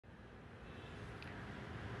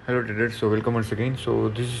Hello traders, so welcome once again. So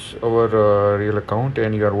this is our real account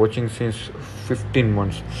and you are watching since 15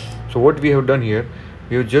 months. So what we have done here,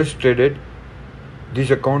 we have just traded this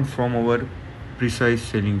account from our precise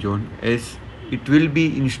selling zone, as it will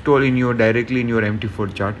be installed in your directly in your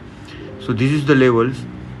MT4 chart. So this is the levels,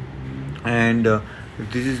 and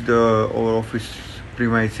this is our office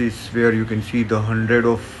premises where you can see the 100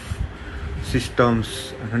 of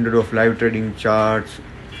systems, 100 of live trading charts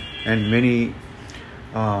and many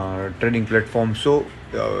trading platforms. So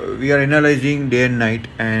we are analyzing day and night,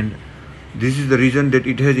 and this is the reason that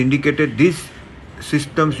it has indicated these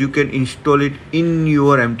systems you can install it in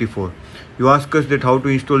your MT4. You ask us that how to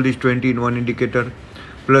install this 20-in-1 indicator,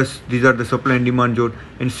 plus these are the supply and demand zone,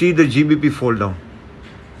 and see the GBP fall down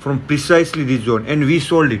from precisely this zone, and we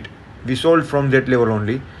sold it. We sold from that level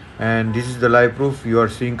only, and this is the live proof you are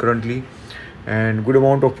seeing currently, and good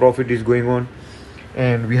amount of profit is going on.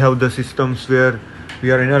 And we have the systems where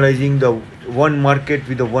we are analyzing the one market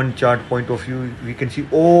with the one chart point of view. We can see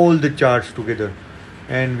all the charts together,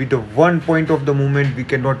 and with the one point of the movement we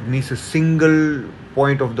cannot miss a single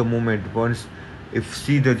point of the movement. Once if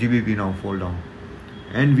see the GBP now fall down,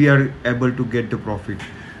 and we are able to get the profit.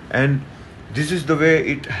 And this is the way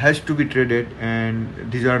it has to be traded, and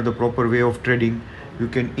these are the proper way of trading. You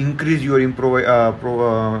can increase your method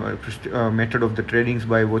of the tradings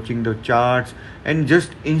by watching the charts and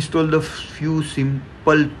just install the few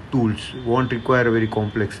simple tools. Won't require a very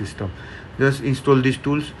complex system. Just install these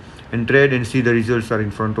tools and trade and see the results are in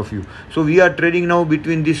front of you. So we are trading now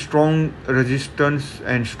between this strong resistance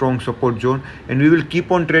and strong support zone, and we will keep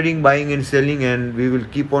on trading, buying and selling, and we will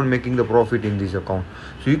keep on making the profit in this account.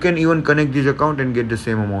 So you can even connect this account and get the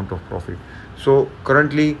same amount of profit. So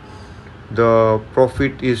currently the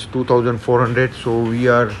profit is 2,400. so we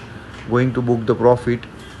are going to book the profit,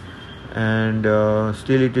 and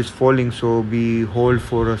still it is falling, so we hold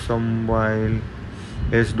for some while,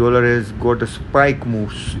 as dollar has got a spike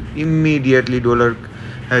moves. Immediately dollar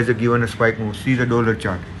has given a spike move. See the dollar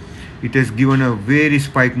chart, it has given a very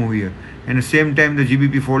spike move here, and at the same time the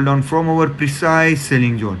GBP fall down from our precise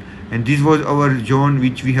selling zone, and this was our zone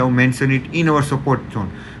which we have mentioned it in our support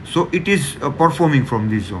zone. So it is performing from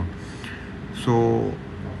this zone. So,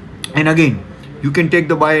 and again you can take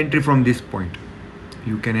the buy entry from this point.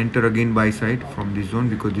 You can enter again buy side from this zone,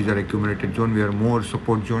 because these are accumulated zone. We are more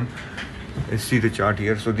support zone. Let's see the chart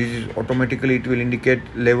here. So this is automatically, it will indicate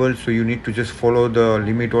levels, so you need to just follow the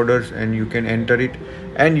limit orders and you can enter it,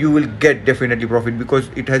 and you will get definitely profit,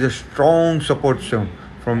 because it has a strong support zone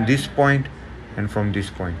from this point and from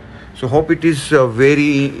this point. So hope it is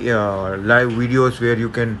very live videos where you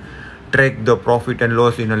can track the profit and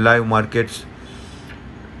loss in a live markets.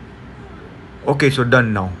 Okay, so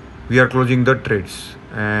done. Now we are closing the trades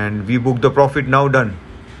and we book the profit. Now done,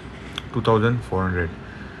 2,400.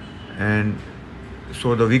 And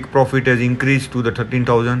so the week profit has increased to the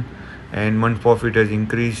 13,000, and month profit has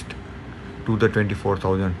increased to the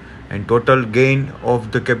 24,000, and total gain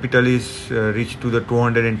of the capital is reached to the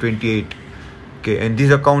 228. Okay, and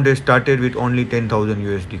this account has started with only 10,000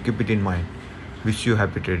 USD. Keep it in mind. Wish you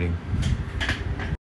happy trading.